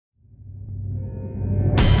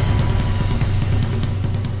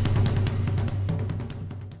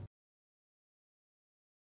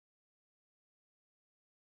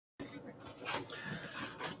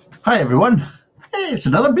Hi everyone. Hey, it's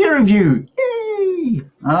another beer review. Yay!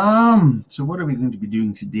 So what are we going to be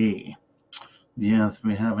doing today? Yes,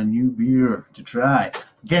 we have a new beer to try.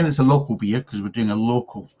 Again, it's a local beer because we're doing a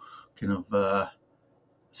local kind of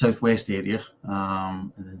southwest area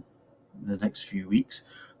in the next few weeks.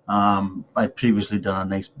 I've previously done a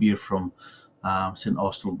nice beer from St.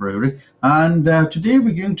 Austell Brewery, and today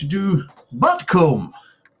we're going to do Butcombe.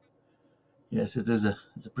 Yes, it's a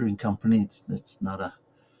brewing company. It's not a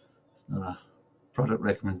product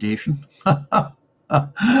recommendation.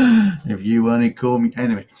 If you want to call me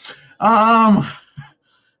anyway. um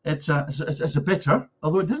it's a bitter,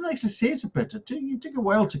 although it doesn't actually say it's a bitter. You take a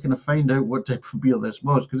while to kind of find out what type of beer this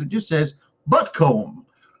was, because it just says Butcombe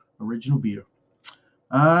Original Beer.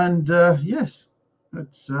 And yes,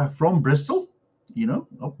 it's from Bristol,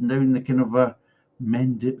 up and down the kind of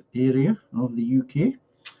Mendip area of the UK.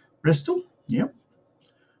 Bristol, yep.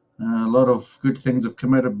 A lot of good things have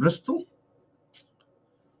come out of Bristol.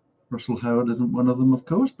 Russell Howard isn't one of them, of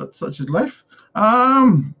course, but such is life.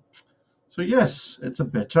 So yes, it's a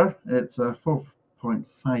bitter. It's a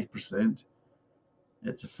 4.5%.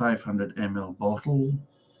 It's a 500 ml bottle,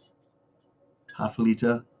 half a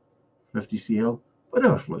litre, 50 cl,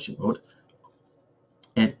 whatever floats your boat.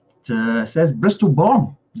 It says Bristol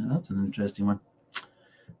born. Now, that's an interesting one.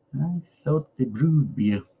 I thought they brewed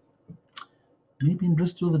beer. Maybe in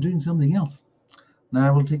Bristol they're doing something else. Now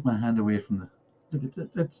I will take my hand away from the. Look,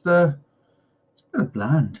 it's quite a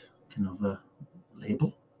bland kind of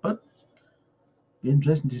label, but be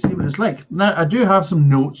interesting to see what it's like. Now I do have some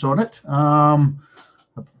notes on it. I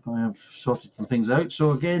have sorted some things out.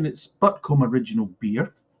 So again, it's Butcombe Original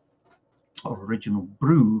Beer, or Original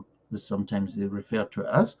Brew, as sometimes they refer to it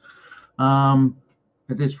as.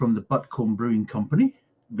 It is from the Butcombe Brewing Company,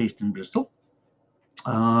 based in Bristol.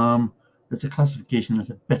 It's a classification as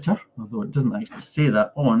a bitter, although it doesn't actually say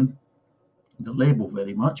that on the label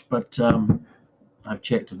very much, but I've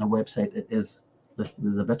checked on the website, it is listed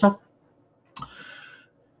as a bitter.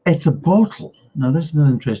 It's a bottle. Now this is an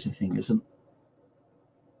interesting thing. It's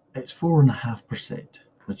 4.5%,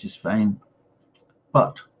 which is fine,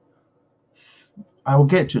 but I will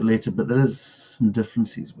get to it later. But there is some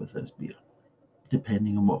differences with this beer,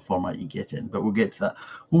 depending on what format you get in. But we'll get to that.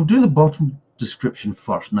 We'll do the bottom description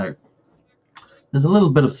first. Now, there's a little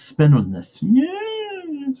bit of spin on this.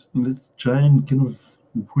 Yes, let's try and kind of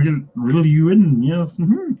reel you in. Yes,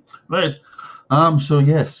 right. So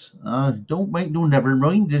yes, don't make no never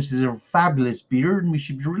mind. This is a fabulous beer, and we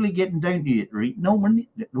should be really getting down to it, right? No one,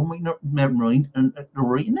 don't make no never mind, and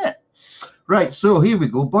right in it. Right. So here we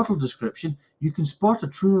go. Bottle description. You can spot a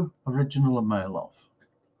true original a mile off.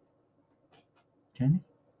 Can you?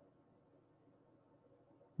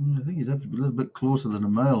 I think you'd have to be a little bit closer than a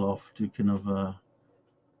mile off to kind of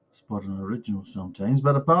spot an original sometimes.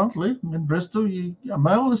 But apparently in Bristol, a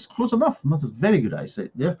mile is close enough. That's a very good eyesight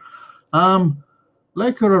there.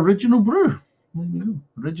 Like our original brew.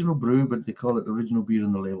 Original brew, but they call it original beer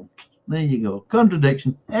in the label. There you go.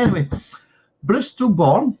 Contradiction. Anyway, Bristol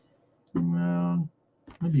born.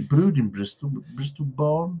 Maybe brewed in Bristol, but Bristol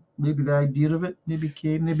born. Maybe the idea of it maybe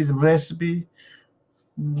the recipe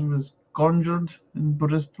was conjured in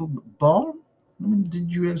Bristol, but born. I mean,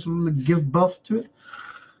 did you actually give birth to it?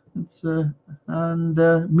 It's and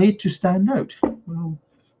made to stand out. Well,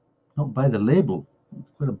 not by the label.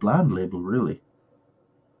 It's quite a bland label, really.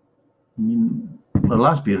 I mean, the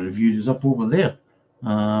last beer reviewed is up over there.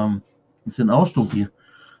 It's an Austell beer,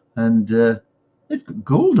 and it's got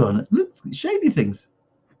gold on it. Look, it's got shiny things.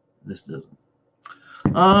 This doesn't.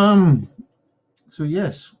 So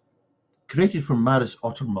yes, created from Maris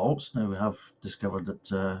Otter malts. Now we have discovered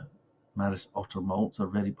that Maris Otter malts are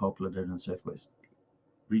very popular down in the southwest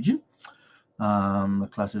region. The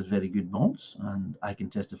class is very good malts, and I can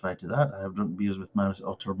testify to that. I have drunk beers with Maris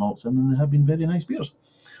Otter malts, and they have been very nice beers.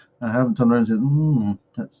 I haven't turned around and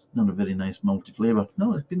said, that's not a very nice malty flavour.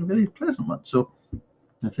 No, it's been a very pleasant one. So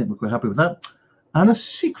I think we're quite happy with that. And a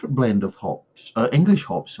secret blend of hops, English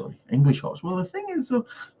hops. Well, the thing is, though,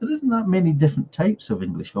 there isn't that many different types of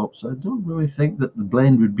English hops. So I don't really think that the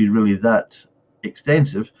blend would be really that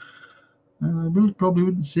extensive. And I really probably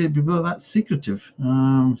wouldn't say it'd be that secretive,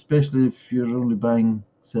 especially if you're only buying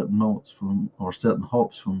certain malts from or certain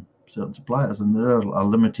hops from certain suppliers, and there are a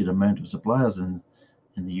limited amount of suppliers in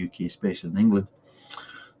the UK, especially in England.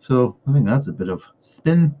 So I think that's a bit of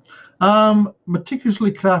spin.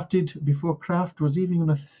 Meticulously crafted before craft was even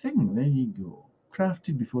a thing. There you go.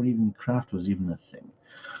 Crafted before even craft was even a thing.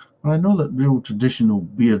 Well, I know that real traditional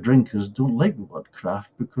beer drinkers don't like the word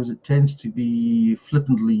craft because it tends to be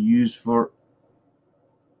flippantly used for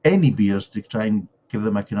any beers to try and give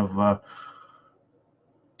them a kind of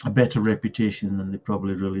a better reputation than they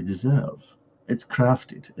probably really deserve. It's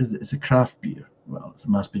crafted. It's a craft beer. Well, it's a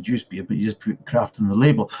mass-produced beer, but you just put craft on the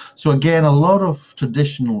label. So again, a lot of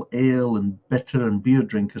traditional ale and bitter and beer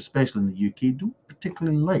drinkers, especially in the UK, don't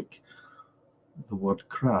particularly like the word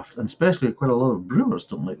craft, and especially quite a lot of brewers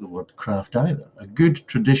don't like the word craft either. A good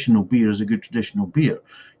traditional beer is a good traditional beer.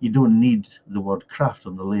 You don't need the word craft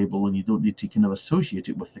on the label, and you don't need to kind of associate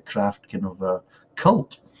it with the craft kind of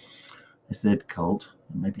cult. I said cult.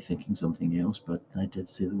 I might be thinking something else, but I did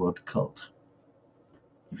say the word cult.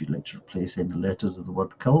 If you'd like to replace any letters of the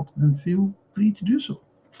word cult, then feel free to do so.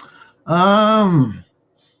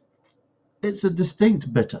 It's a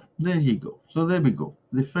distinct bitter. There you go. So there we go.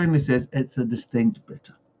 They finally says it's a distinct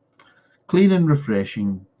bitter. Clean and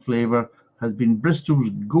refreshing flavour, has been Bristol's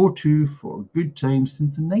go-to for good times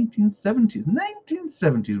since the 1970s.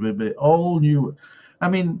 1970s, where they all knew. I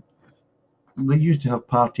mean, they used to have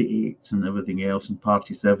Party 8s and everything else, and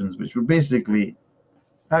Party 7s, which were basically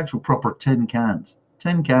actual proper tin cans.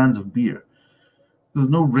 Tin cans of beer. There was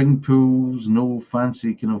no ring pools, no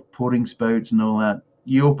fancy kind of pouring spouts and all that.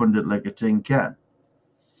 You opened it like a tin can.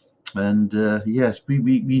 And yes, we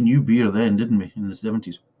knew beer then, didn't we, in the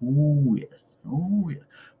 70s? Oh, yes. Oh, yeah.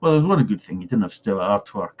 Well, there's one good thing. You didn't have Stella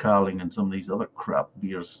Artois, Carling, and some of these other crap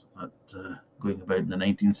beers that going about in the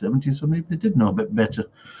 1970s, so maybe they did know a bit better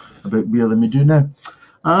about beer than we do now.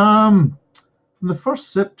 From the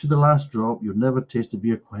first sip to the last drop, you'll never taste a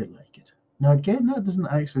beer quite like it. Now, again, that doesn't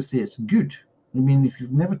actually say it's good. I mean, if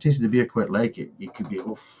you've never tasted a beer quite like it, it could be,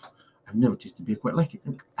 oh, I've never tasted a beer quite like it.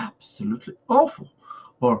 It's absolutely awful.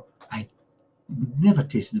 Or, I never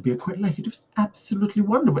tasted a beer quite like it. It was absolutely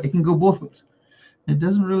wonderful. It can go both ways. It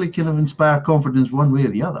doesn't really kind of inspire confidence one way or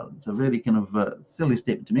the other. It's a very kind of silly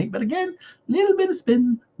statement to make. But again, a little bit of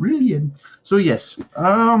spin, really in. So, yes.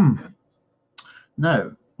 Now,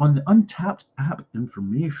 on the Untapped app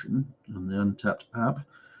information, on the Untapped app,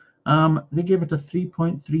 they gave it a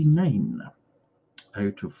 3.39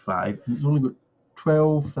 out of 5, and it's only got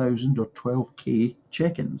 12,000 or 12k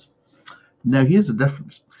check-ins. Now, here's the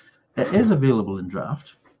difference. It is available in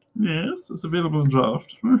draft. Yes, it's available in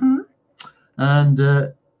draft. And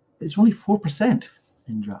it's only 4%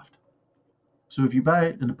 in draft. So if you buy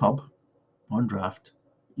it in a pub on draft,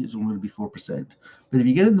 it's only going to be 4%. But if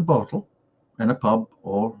you get it in the bottle, in a pub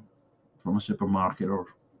or from a supermarket or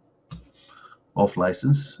off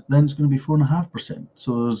license, then it's going to be 4.5%.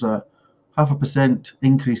 So there's a 0.5%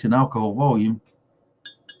 increase in alcohol volume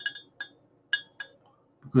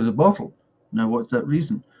because of the bottle. Now, what's that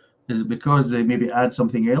reason? Is it because they maybe add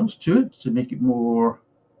something else to it to make it more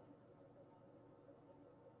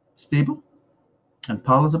stable and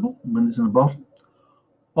palatable when it's in a bottle?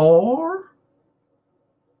 Or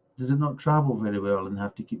does it not travel very well and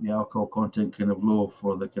have to keep the alcohol content kind of low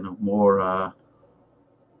for the kind of more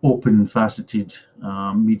open faceted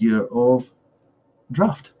media of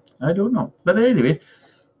draft? I don't know. But anyway,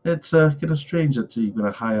 it's kind of strange that you've got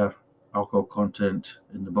a higher alcohol content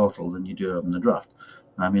in the bottle than you do in the draft.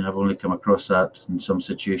 I mean, I've only come across that in some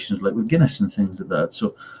situations, like with Guinness and things like that.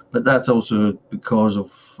 So, but that's also because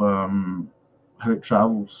of how it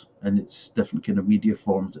travels and its different kind of media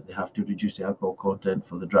forms that they have to reduce the alcohol content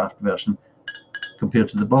for the draft version compared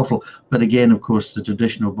to the bottle. But again, of course, the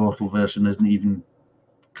traditional bottle version isn't even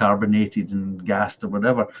carbonated and gassed or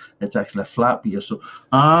whatever. It's actually a flat beer. So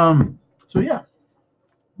yeah.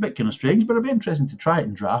 A bit kind of strange, but it'd be interesting to try it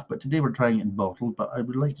in draft. But today we're trying it in bottle, but I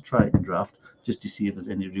would like to try it in draft just to see if there's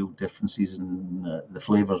any real differences in the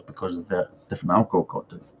flavors because of the different alcohol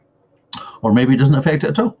content. Or maybe it doesn't affect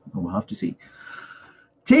it at all. We'll have to see.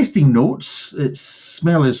 Tasting notes, its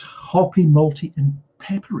smell is hoppy, malty, and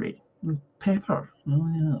peppery. With pepper. Oh,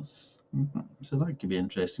 yes. So that could be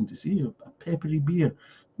interesting to see. A peppery beer.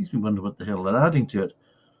 Makes me wonder what the hell they're adding to it.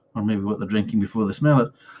 Or maybe what they're drinking before they smell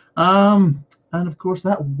it. And of course,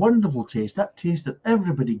 that wonderful taste, that taste that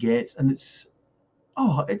everybody gets, and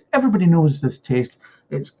everybody knows this taste.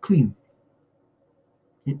 It's clean.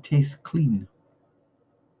 It tastes clean.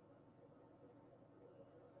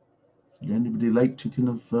 Would anybody like to kind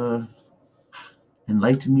of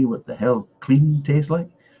enlighten me what the hell clean tastes like?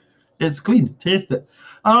 It's clean. Taste it.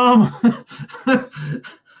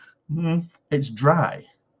 It's dry.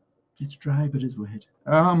 It's dry, but it's wet.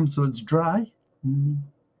 So it's dry.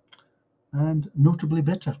 And notably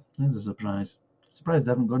bitter. There's a surprise. Surprised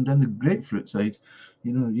they haven't gone down the grapefruit side.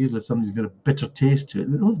 You know, usually if something's got a bitter taste to it,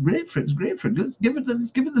 it's grapefruit, it's grapefruit. Let's give it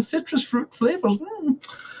the citrus fruit flavors.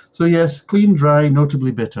 So yes, clean, dry,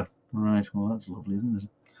 notably bitter. All right, well that's lovely, isn't it?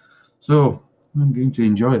 So I'm going to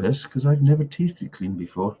enjoy this because I've never tasted clean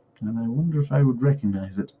before, and I wonder if I would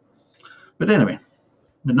recognize it. But anyway,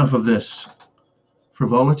 enough of this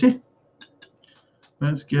frivolity.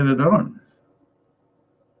 Let's get it on.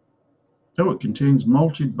 Oh, it contains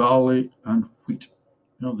malted barley and wheat.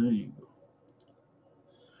 Oh, there you go.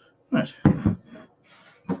 Right.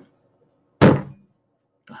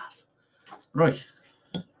 Glass. Right.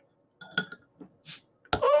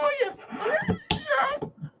 Oh, yeah.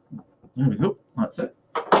 There we go. That's it.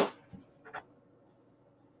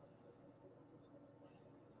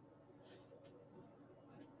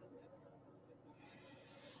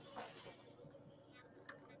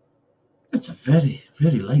 It's a very,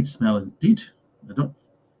 very light smell indeed. I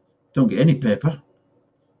don't get any pepper,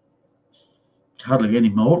 hardly any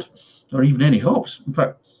malt, or even any hops. In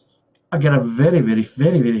fact, I get a very, very,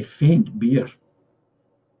 very, very faint beer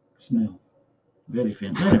smell. Very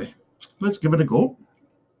faint. Anyway, let's give it a go.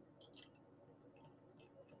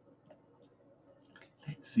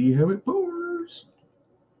 Let's see how it pours.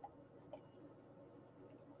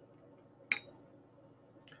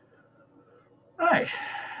 Right.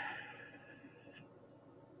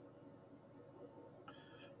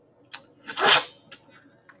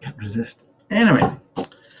 Can't resist. Anyway,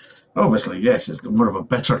 obviously, yes, it's got more of a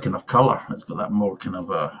bitter kind of colour. It's got that more kind of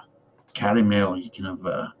a caramel, kind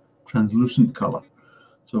of translucent colour.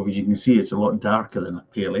 So as you can see, it's a lot darker than a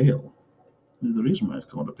pale ale. There's the reason why it's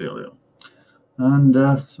called a pale ale. And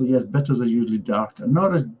so yes, bitters are usually darker,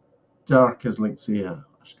 not as dark as, like, say, a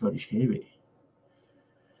Scottish heavy.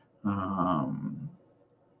 But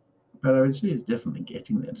I would say it's definitely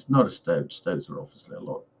getting there. It's not a stout. Stouts are obviously a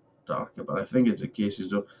lot darker, but I think it's a case as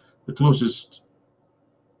though the closest,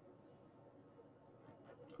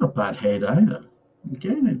 not a bad head either.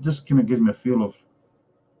 Again, it just kind of gives me a feel of,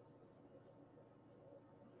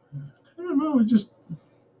 I don't know, it just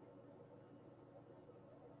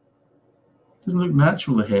doesn't look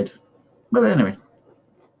natural, the head. But anyway,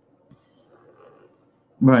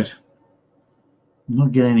 right. I'm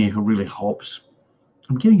not getting any really hops.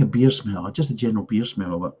 I'm getting a beer smell, just a general beer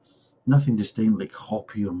smell, but nothing distinct like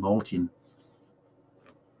hoppy or malty.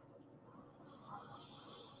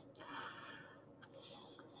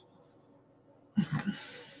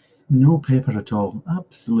 No pepper at all,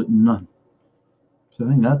 absolute none. So I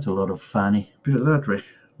think that's a lot of fanny, put it that way,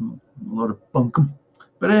 a lot of bunkum.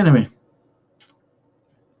 But anyway,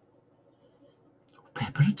 no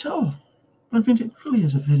pepper at all. I mean, it really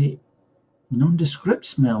is a very nondescript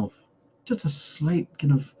smell of just a slight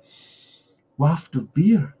kind of waft of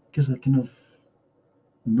beer, because a kind of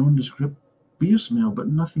nondescript beer smell, but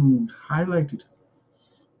nothing highlighted.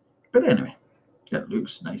 But anyway, that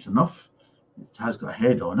looks nice enough. It has got a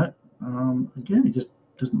head on it. Again, it just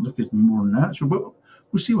doesn't look as more natural, but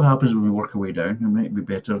we'll see what happens when we work our way down. It might be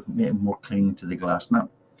better, make it more clinging to the glass now.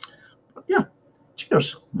 But yeah,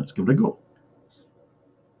 cheers. Let's give it a go.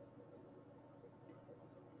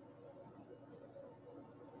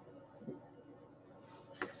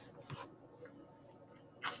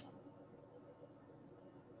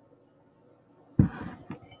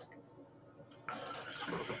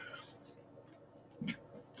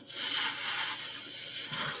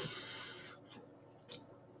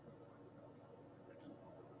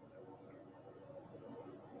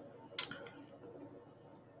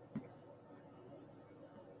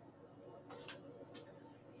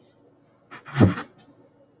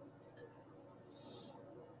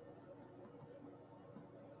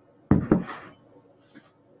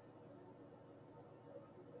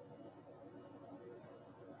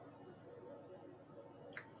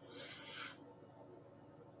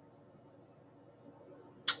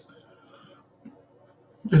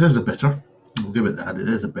 It is a bitter. We'll give it that. It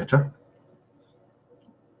is a bitter.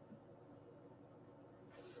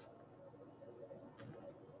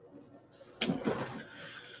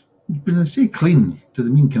 But I say clean to the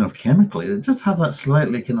mean kind of chemically. It does have that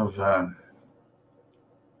slightly kind of.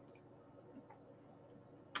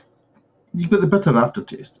 You've got the bitter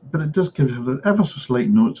aftertaste, but it does give you ever so slight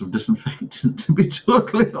notes of disinfectant, to be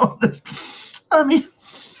totally honest. I mean,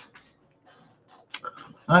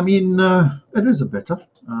 it is a bitter.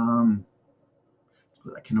 It's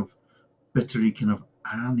got that kind of bittery, kind of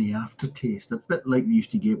anny aftertaste, a bit like we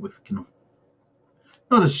used to get with kind of,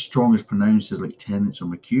 not as strong as pronounced as like Tennant's or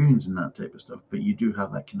McEwen's and that type of stuff, but you do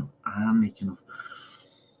have that kind of anny, kind of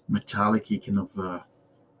metallic-y kind of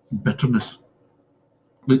bitterness.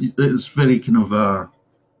 It's very kind of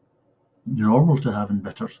normal to have in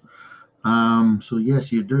bitters. So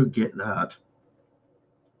yes, you do get that.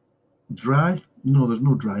 Dry? No, there's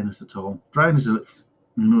no dryness at all. Dryness is,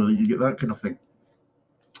 you get that kind of thing.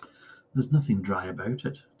 There's nothing dry about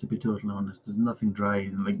it, to be totally honest. There's nothing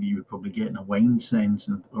dry like you would probably get in a wine sense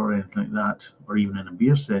or anything like that, or even in a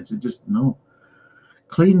beer sense. It just, no.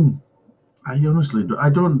 Clean, I honestly I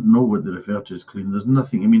don't know what they refer to as clean. There's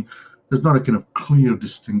nothing. I mean, there's not a kind of clear,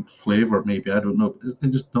 distinct flavour. Maybe I don't know. But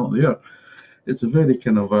it's just not there. It's a very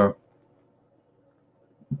kind of a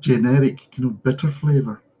generic kind of bitter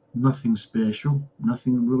flavour. Nothing special.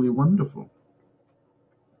 Nothing really wonderful.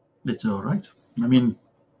 It's all right. I mean,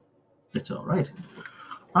 it's all right.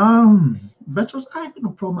 Bitters. I have no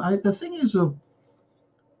problem. The thing is,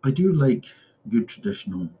 I do like good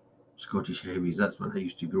traditional Scottish heavies. That's what I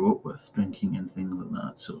used to grow up with, drinking and things like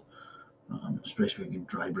that. So, especially a good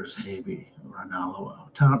Drybur's heavy or an aloe,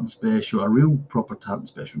 tartan special, a real proper tartan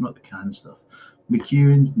special, not the canned stuff.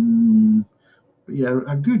 McEwen, but yeah,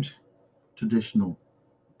 a good traditional,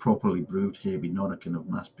 properly brewed heavy, not a kind of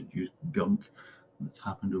mass-produced gunk that's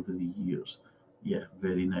happened over the years. Yeah,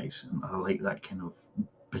 very nice, and I like that kind of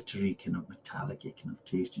bittery, kind of metallic kind of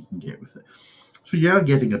taste you can get with it. So you are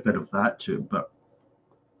getting a bit of that too, but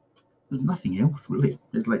there's nothing else really.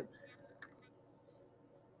 It's like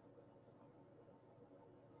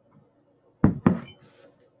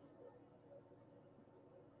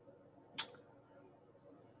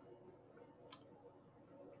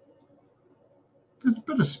there's a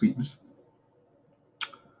bit of sweetness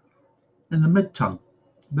in the mid tongue,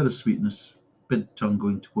 a bit of sweetness, mid tongue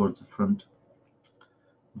going towards the front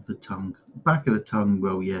of the tongue. Back of the tongue,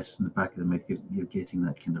 well, yes, in the back of the mouth, you're getting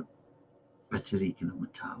that kind of bittery, kind of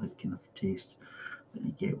metallic kind of taste that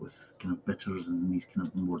you get with kind of bitters and these kind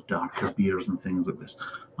of more darker beers and things like this.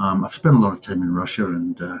 I've spent a lot of time in Russia,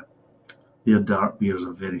 and their dark beers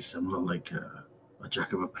are very similar, like a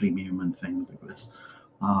Jacobα Premium and things like this.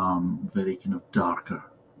 Very kind of darker,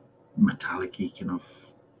 metallic-y, kind of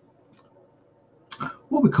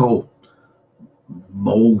what we call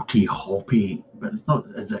malty hoppy, but it's not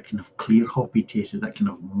as that kind of clear hoppy taste, it's that kind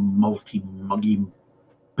of malty, muggy,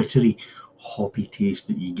 bittery hoppy taste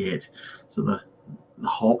that you get. So the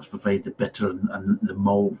hops provide the bitter, and the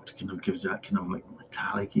malt kind of gives that kind of like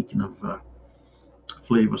metallic kind of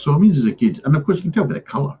flavour. So it means it's a good, and of course you can tell by the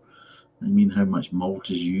colour. I mean, how much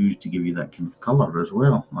malt is used to give you that kind of colour as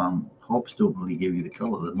well. Hops don't really give you the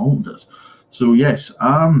colour, the malt does. So yes,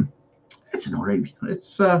 it's an alright beer.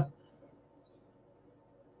 It's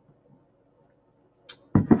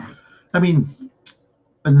I mean,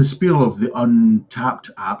 in the spiel of the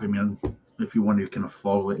Untapped app, I mean, if you want to kind of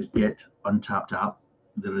follow it, is get Untapped app.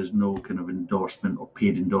 There is no kind of endorsement or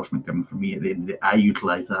paid endorsement coming from me. I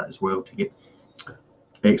utilize that as well to get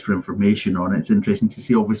extra information on it. It's interesting to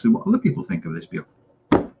see, obviously, what other people think of this beer.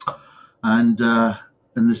 And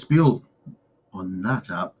in the spiel on that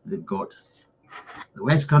app, they've got the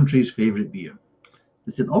West Country's favourite beer.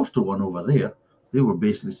 It's an Ulster one over there. They were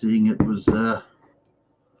basically saying it was the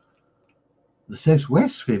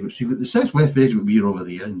Southwest's favourite. So you've got the Southwest favourite beer over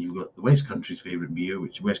there, and you've got the West Country's favourite beer,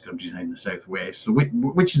 which West Country's now in the Southwest. So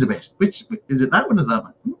which is the best? Which is it? That one or that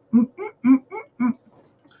one?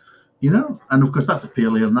 You know, and of course that's a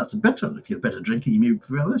pale ale and that's a bitter. If you're a bitter drinker, you may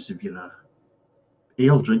prefer this. If you're a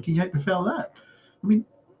ale drinker, you might prefer that. I mean,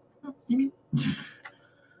 you mean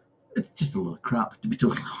it's just a lot of crap, to be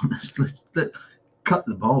totally honest. Let cut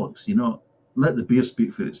the bollocks, you know. Let the beer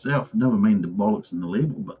speak for itself. Never mind the bollocks in the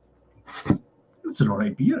label, but it's an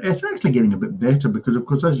alright beer. It's actually getting a bit better because, of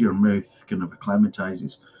course, as your mouth kind of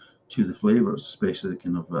acclimatizes to the flavors, especially the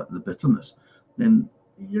kind of the bitterness, then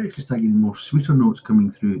you actually start getting more sweeter notes coming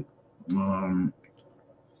through.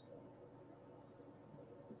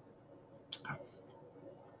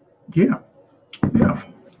 Yeah, yeah.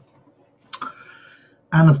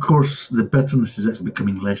 And of course, the bitterness is actually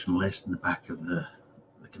becoming less and less in the back of the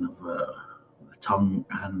kind of the tongue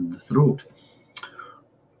and the throat.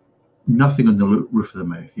 Nothing on the roof of the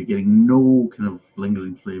mouth. You're getting no kind of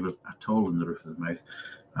lingering flavors at all in the roof of the mouth.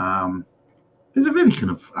 It's a very kind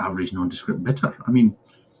of average nondescript bitter. I mean,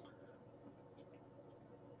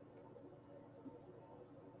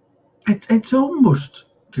 it's almost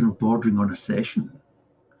kind of bordering on a session.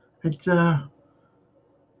 It's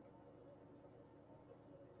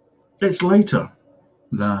it's lighter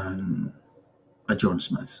than a John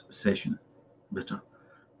Smith's session bitter,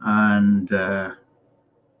 and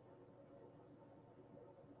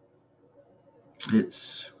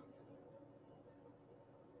it's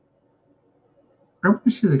I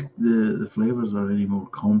wouldn't say the flavors are any more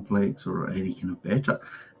complex or any kind of better.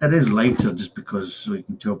 It is lighter just because you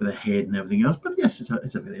can tell by the head and everything else. But yes,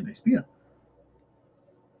 it's a very nice beer.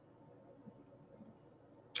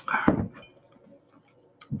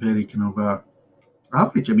 Very kind of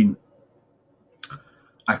average. I mean,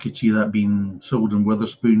 I could see that being sold in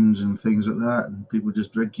Witherspoons and things like that, and people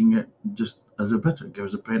just drinking it just as a bitter. Give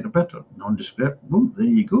us a pint of bitter, nondescript. Boom, there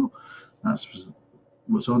you go. That's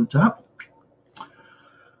what's on tap.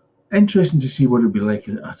 Interesting to see what it'd be like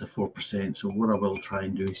at a 4%. So what I will try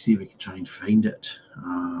and do is see if I can try and find it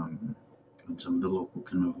in some of the local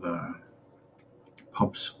kind of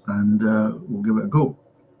pubs, and we'll give it a go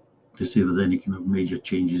to see if there's any kind of major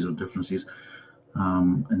changes or differences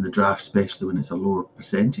in the draft, especially when it's a lower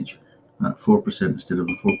percentage at 4% instead of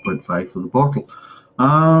the 4.5 for the bottle.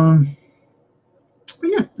 But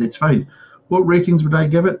yeah, it's fine. What ratings would I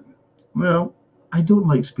give it? Well, I don't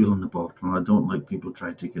like spilling the bottle. I don't like people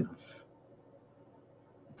trying to kind of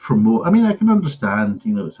promote. I mean, I can understand,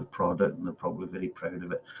 you know, it's a product and they're probably very proud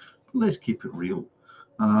of it. But let's keep it real.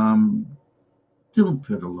 Don't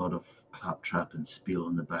put a lot of claptrap and spiel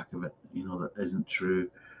on the back of it. You know, that isn't true.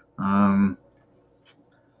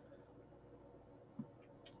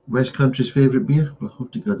 West Country's favourite beer? Well, I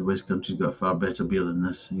hope to God the West Country's got a far better beer than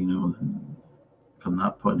this, you know, from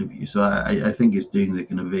that point of view. So I think it's doing the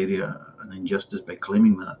kind of area an injustice by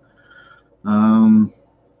claiming that.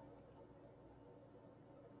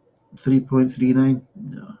 3.39?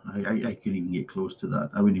 No, I couldn't even get close to that.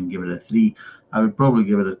 I wouldn't even give it a 3. I would probably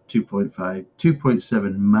give it a 2.5.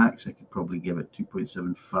 2.7 max, I could probably give it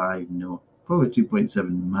 2.75. No, probably 2.7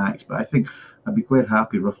 max, but I think I'd be quite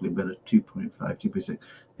happy roughly about a 2.5, 2.6.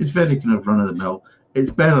 It's very kind of run-of-the-mill. It's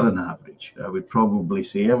better than average. I would probably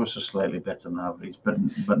say ever so slightly better than average, but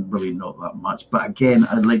really not that much. But again,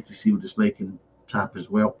 I'd like to see what it's like in tap as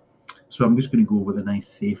well. So I'm just going to go with a nice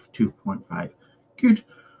safe 2.5. Good.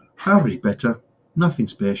 Average better, nothing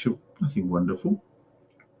special, nothing wonderful,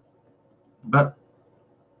 but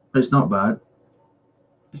it's not bad.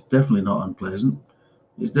 It's definitely not unpleasant.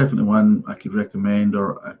 It's definitely one I could recommend,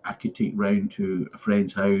 or I could take round to a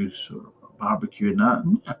friend's house or a barbecue and that.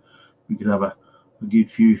 And yeah, we could have a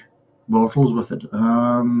good few bottles with it.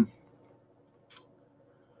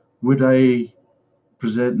 Would I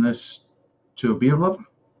present this to a beer lover?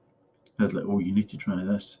 I'd like, oh, you need to try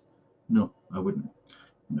this. No, I wouldn't.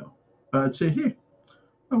 No, but I'd say, hey,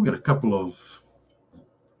 I've got a couple of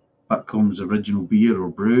Butcombe's Original Beer or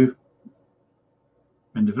Brew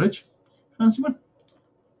in the fridge. Fancy one?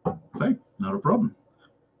 Fine, not a problem.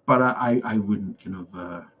 But I wouldn't kind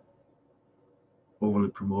of overly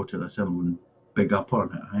promote it. I certainly wouldn't big up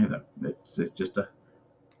on it either. It's just a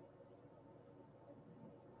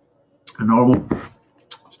normal,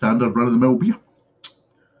 standard run-of-the-mill beer.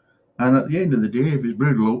 And at the end of the day, if it's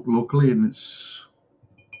brewed locally and it's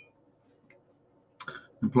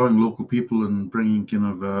employing local people and bringing kind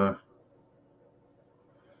of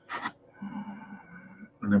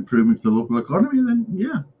an improvement to the local economy, then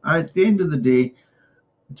yeah. At the end of the day,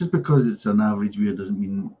 just because it's an average beer doesn't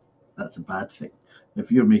mean that's a bad thing.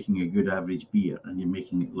 If you're making a good average beer and you're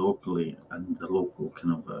making it locally and the local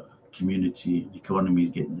kind of community and economy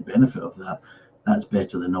is getting the benefit of that, that's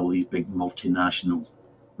better than all these big multinational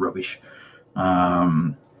rubbish.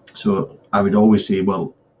 So I would always say,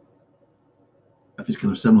 well, if it's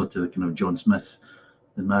kind of similar to the kind of John Smith's,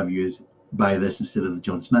 then my view is buy this instead of the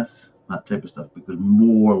John Smith's, that type of stuff, because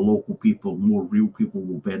more local people, more real people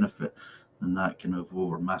will benefit than that kind of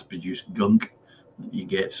over mass-produced gunk that you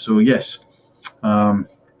get. So yes,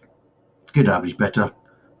 good average bitter.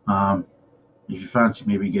 If you fancy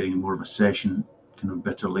maybe getting more of a session kind of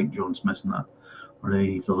bitter like John Smith's and that, or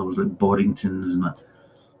these other ones like Boddington's and that,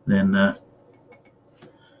 then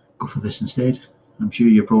go for this instead. I'm sure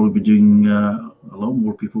you'll probably be doing a lot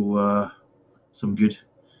more people some good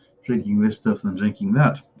drinking this stuff than drinking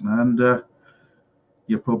that, and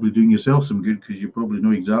you're probably doing yourself some good because you probably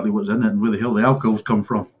know exactly what's in it and where the hell the alcohol's come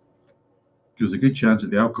from, because a good chance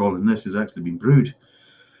that the alcohol in this has actually been brewed.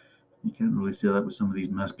 You can't really say that with some of these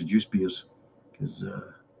mass-produced beers, because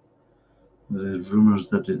there's rumours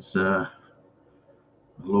that it's a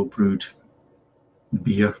low-brewed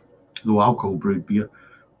beer, low-alcohol brewed beer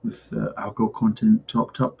with alcohol content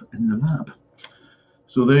topped up in the lab.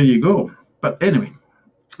 So there you go. But anyway,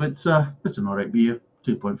 it's an alright beer,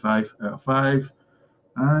 2.5 out of 5,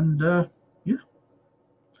 and yeah.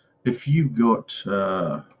 If you've got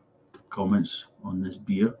comments on this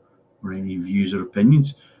beer or any views or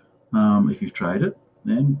opinions, if you've tried it,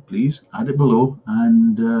 then please add it below,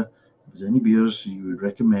 and if there's any beers you would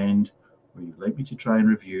recommend or you'd like me to try and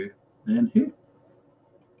review, then hey,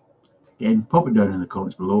 again, pop it down in the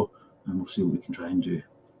comments below and we'll see what we can try and do.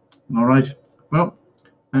 Alright, well,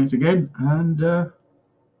 thanks again, and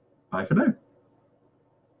bye for now.